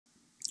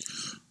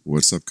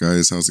What's up,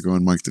 guys? How's it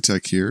going?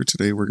 MikeTheTech here.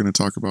 Today we're going to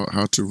talk about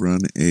how to run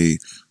a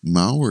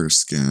malware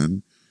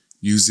scan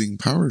using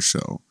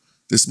PowerShell.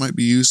 This might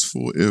be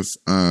useful if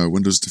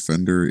Windows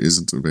Defender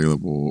isn't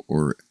available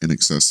or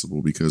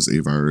inaccessible because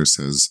a virus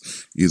has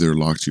either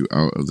locked you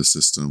out of the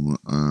system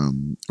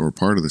or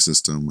part of the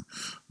system,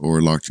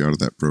 or locked you out of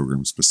that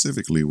program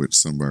specifically, which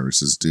some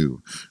viruses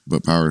do.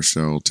 But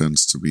PowerShell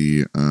tends to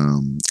be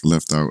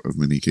left out of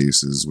many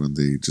cases when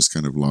they just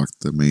kind of lock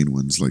the main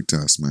ones like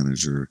Task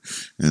Manager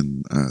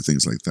and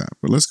things like that.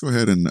 But let's go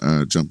ahead and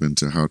jump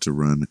into how to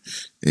run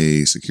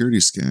a security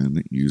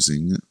scan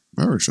using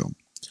PowerShell.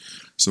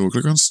 So we'll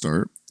click on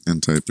Start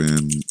and type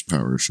in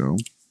PowerShell,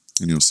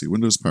 and you'll see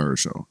Windows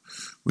PowerShell.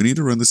 We need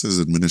to run this as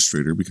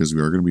administrator because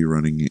we are going to be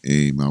running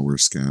a malware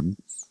scan.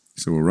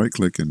 So we'll right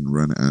click and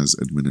run as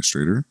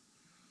administrator.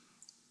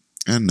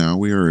 And now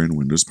we are in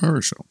Windows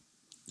PowerShell.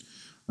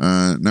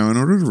 Now in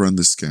order to run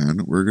the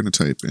scan, we're going to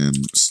type in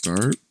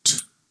start-mp.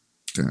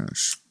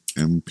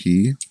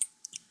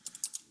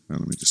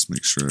 Let me just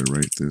make sure I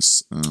write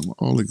this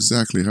all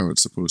exactly how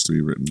it's supposed to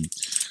be written.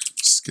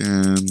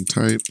 Scan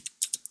type,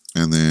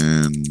 and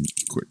then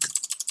quick.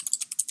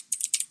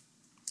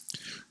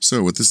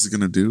 So what this is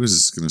going to do is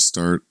it's going to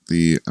start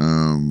the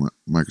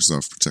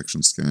Microsoft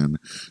protection scan.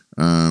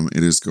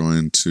 It is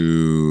going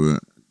to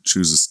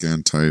choose a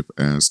scan type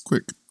as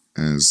quick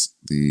as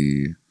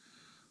the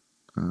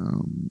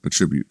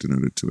attribute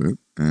denoted to it.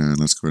 And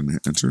let's go ahead and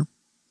hit enter.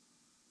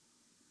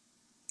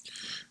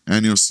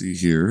 And you'll see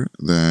here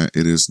that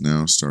it is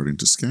now starting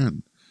to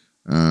scan.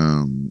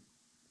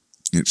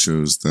 It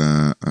shows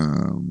that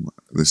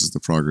this is the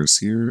progress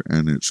here,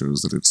 and it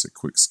shows that it's a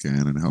quick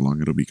scan and how long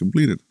it'll be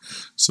completed.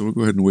 So we'll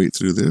go ahead and wait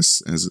through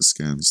this as it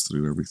scans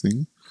through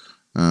everything.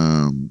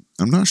 I'm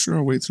not sure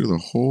I'll wait through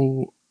the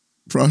whole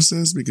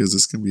process because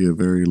this can be a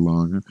very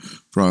long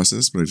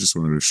process, but I just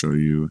wanted to show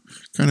you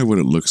kind of what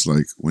it looks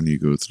like when you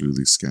go through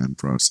the scan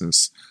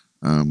process.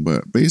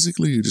 But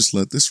basically, you just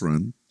let this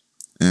run,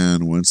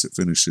 and once it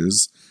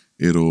finishes,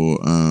 it'll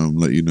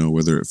let you know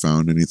whether it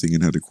found anything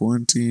and had to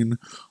quarantine,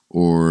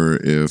 or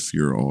if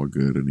you're all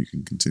good and you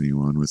can continue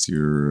on with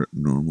your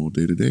normal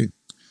day-to-day.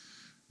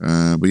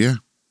 But yeah,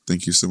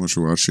 thank you so much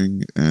for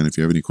watching, and if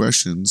you have any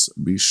questions,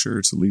 be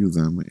sure to leave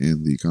them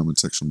in the comment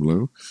section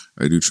below.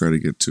 I do try to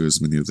get to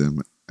as many of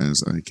them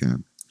as I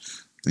can.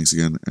 Thanks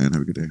again, and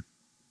have a good day.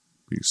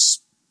 Peace.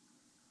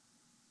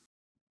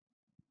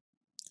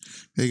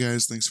 Hey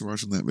guys, thanks for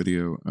watching that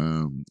video.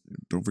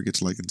 Don't forget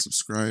to like and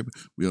subscribe.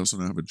 We also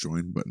now have a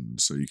join button,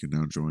 so you can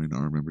now join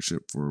our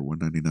membership for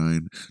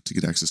 $1.99 to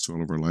get access to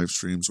all of our live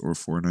streams, or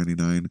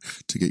 $4.99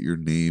 to get your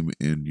name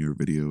in your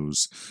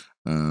videos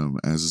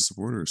as a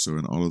supporter. So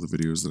in all of the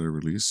videos that I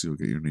release, you'll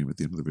get your name at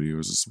the end of the video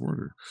as a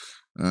supporter.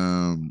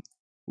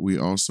 We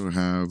also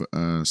have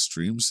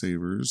Stream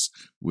Savers,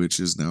 which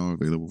is now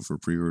available for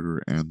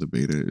pre-order, and the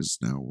beta is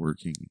now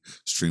working.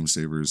 Stream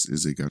Savers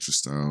is a gacha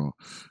style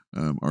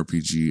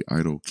RPG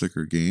idle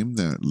clicker game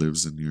that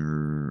lives in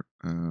your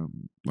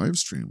live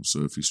stream.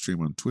 So if you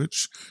stream on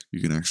Twitch, you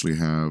can actually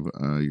have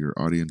your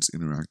audience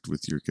interact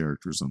with your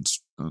characters on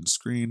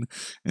screen,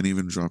 and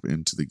even drop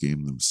into the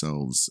game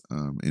themselves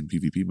in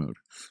PvP mode.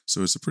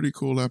 So it's a pretty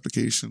cool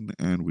application,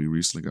 and we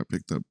recently got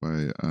picked up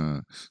by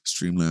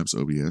Streamlabs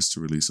OBS to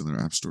release in their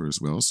app store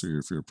as well. So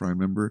if you're a Prime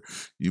member,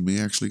 you may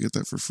actually get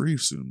that for free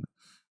soon.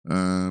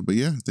 But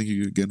yeah, thank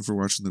you again for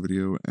watching the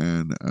video,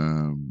 and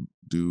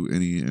do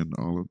any and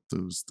all of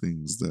those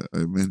things that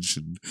I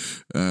mentioned.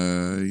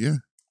 Yeah,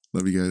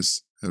 love you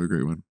guys. Have a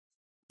great one.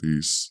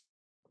 Peace.